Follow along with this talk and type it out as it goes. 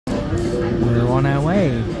we're on our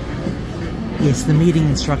way. Yes, the meeting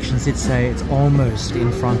instructions did say it's almost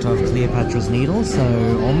in front of Cleopatra's Needle, so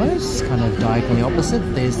almost, kind of diagonally opposite.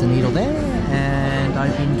 There's the needle there, and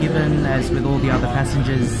I've been given, as with all the other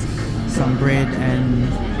passengers, some bread and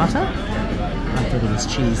butter. I thought it was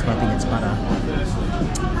cheese, but I think it's butter.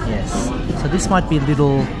 Yes, so this might be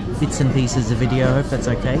little bits and pieces of video, I hope that's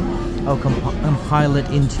okay. I'll compile it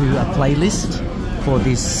into a playlist for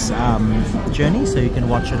this journey, so you can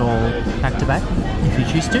watch it all back to back if you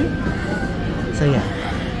choose to. So yeah,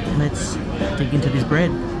 let's dig into this bread.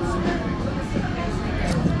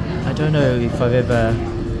 I don't know if I've ever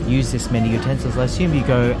used this many utensils. I assume you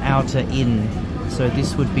go outer in. So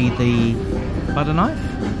this would be the butter knife.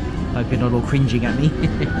 I hope you're not all cringing at me.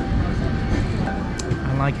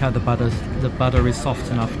 I like how the butter is soft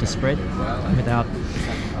enough to spread without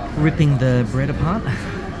ripping the bread apart.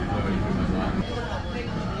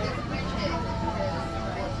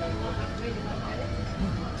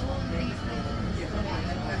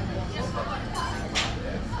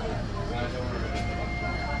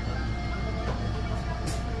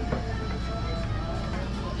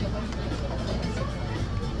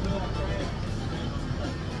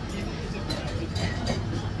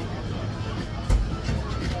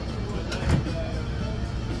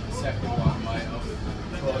 Second one might have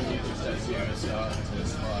brought you just as you start to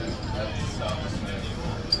slide.